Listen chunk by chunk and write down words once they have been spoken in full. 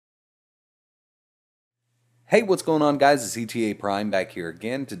Hey, what's going on, guys? It's ETA Prime back here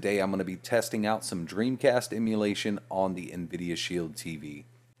again. Today I'm going to be testing out some Dreamcast emulation on the Nvidia Shield TV.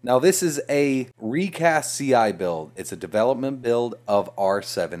 Now this is a Reicast CI build. It's a development build of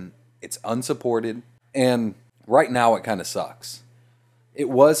R7. It's unsupported, and right now it kind of sucks. It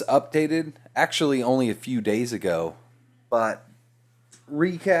was updated actually only a few days ago, but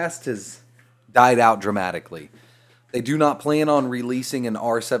Reicast has died out dramatically. They do not plan on releasing an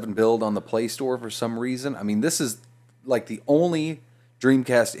R7 build on the Play Store for some reason. I mean, this is like the only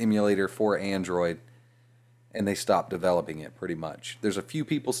Dreamcast emulator for Android, and they stopped developing it pretty much. There's a few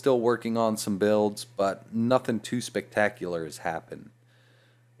people still working on some builds, but nothing too spectacular has happened.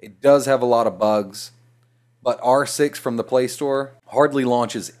 It does have a lot of bugs, but R6 from the Play Store hardly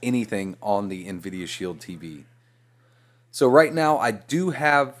launches anything on the Nvidia Shield TV. So right now I do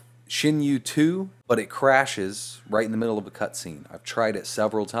have Shenmue 2, but it crashes right in the middle of a cutscene. I've tried it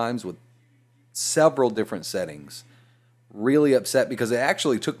several times with several different settings. Really upset because it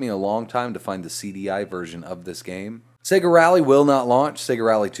actually took me a long time to find the CDI version of this game. Sega Rally will not launch, Sega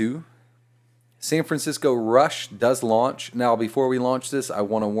Rally 2. San Francisco Rush does launch. Now, before we launch this, I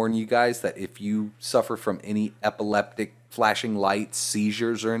want to warn you guys that if you suffer from any epileptic flashing lights,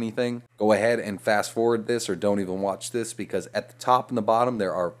 seizures, or anything, go ahead and fast forward this or don't even watch this, because at the top and the bottom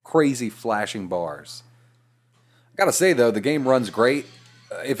there are crazy flashing bars. I gotta say though, the game runs great.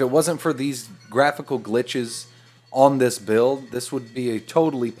 If it wasn't for these graphical glitches on this build, this would be a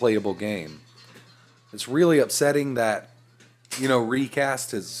totally playable game. It's really upsetting that, you know,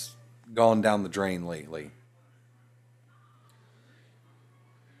 Reicast has gone down the drain lately.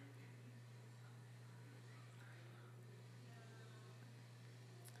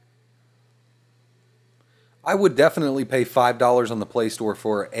 I would definitely pay $5 on the Play Store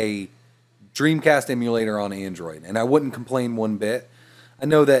for a Dreamcast emulator on Android, and I wouldn't complain one bit. I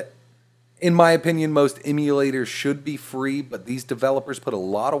know that, in my opinion, most emulators should be free, but these developers put a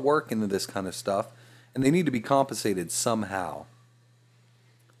lot of work into this kind of stuff, and they need to be compensated somehow.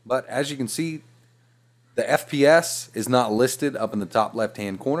 But as you can see, the FPS is not listed up in the top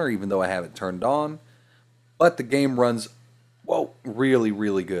left-hand corner, even though I have it turned on. But the game runs, whoa, really,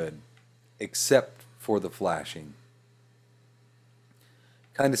 really good, except for the flashing.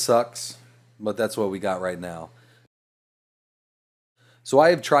 Kind of sucks, but that's what we got right now. So I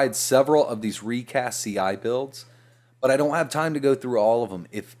have tried several of these Reicast CI builds, but I don't have time to go through all of them.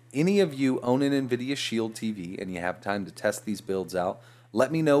 If any of you own an Nvidia Shield TV and you have time to test these builds out,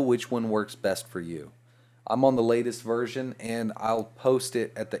 let me know which one works best for you. I'm on the latest version, and I'll post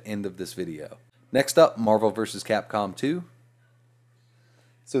it at the end of this video. Next up, Marvel vs. Capcom 2.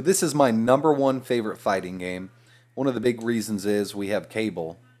 So this is my #1 favorite fighting game. One of the big reasons is we have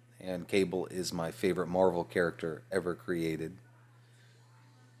Cable, and Cable is my favorite Marvel character ever created.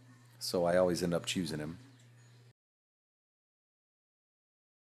 So I always end up choosing him.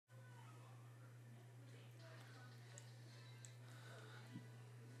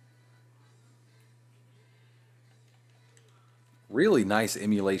 Really nice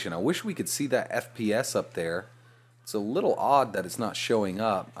emulation. I wish we could see that FPS up there. It's a little odd that it's not showing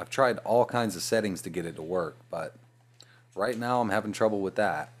up. I've tried all kinds of settings to get it to work, but right now I'm having trouble with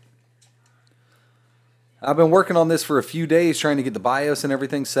that. I've been working on this for a few days, trying to get the BIOS and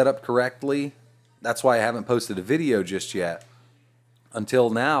everything set up correctly. That's why I haven't posted a video just yet until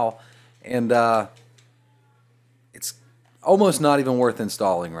now, and it's almost not even worth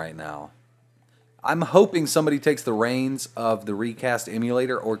installing right now. I'm hoping somebody takes the reins of the Reicast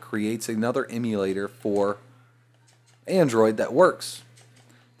emulator or creates another emulator for Android that works.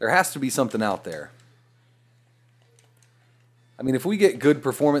 There has to be something out there. I mean, if we get good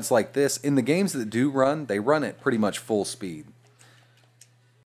performance like this, in the games that do run, they run at pretty much full speed.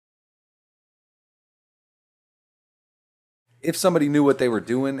 If somebody knew what they were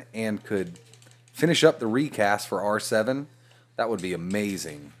doing and could finish up the Reicast for R7, that would be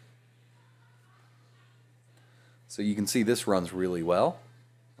amazing. So you can see this runs really well.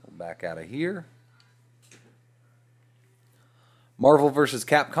 We'll back out of here. Marvel vs.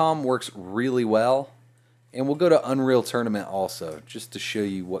 Capcom works really well. And we'll go to Unreal Tournament also, just to show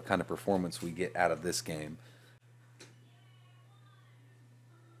you what kind of performance we get out of this game.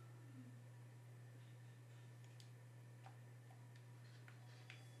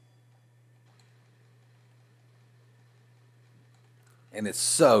 And it's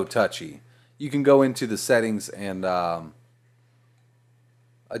so touchy. You can go into the settings and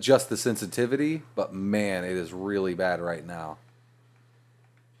adjust the sensitivity, but man, it is really bad right now.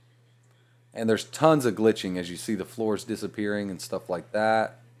 And there's tons of glitching as you see the floors disappearing and stuff like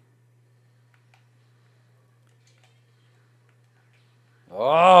that.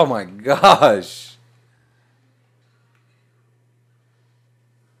 Oh my gosh.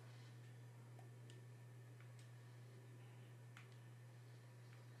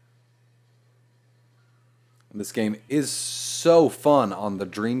 And this game is so fun on the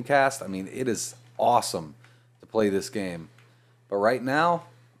Dreamcast. I mean, it is awesome to play this game. But right now,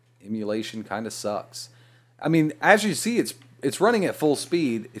 emulation kind of sucks. I mean, as you see, it's running at full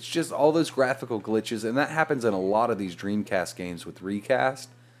speed. It's just all those graphical glitches, and that happens in a lot of these Dreamcast games with Reicast.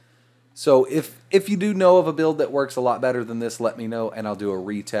 So if you do know of a build that works a lot better than this, let me know, and I'll do a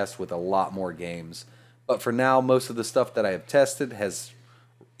retest with a lot more games. But for now, most of the stuff that I have tested has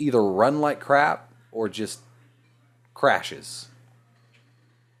either run like crap or just crashes.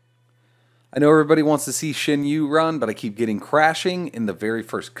 I know everybody wants to see Shenmue run, but I keep getting crashing in the very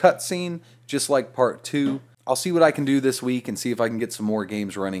first cutscene, just like part 2. I'll see what I can do this week and see if I can get some more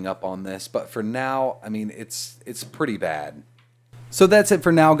games running up on this. But for now, I mean, it's pretty bad. So that's it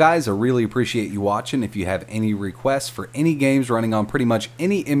for now, guys. I really appreciate you watching. If you have any requests for any games running on pretty much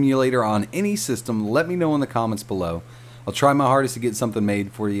any emulator on any system, let me know in the comments below. I'll try my hardest to get something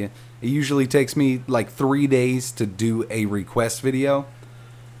made for you. It usually takes me like 3 days to do a request video.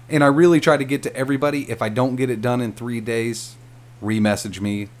 And I really try to get to everybody. If I don't get it done in 3 days, re-message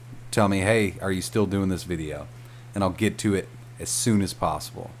me. Tell me, hey, are you still doing this video? And I'll get to it as soon as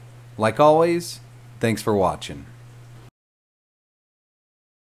possible. Like always, thanks for watching.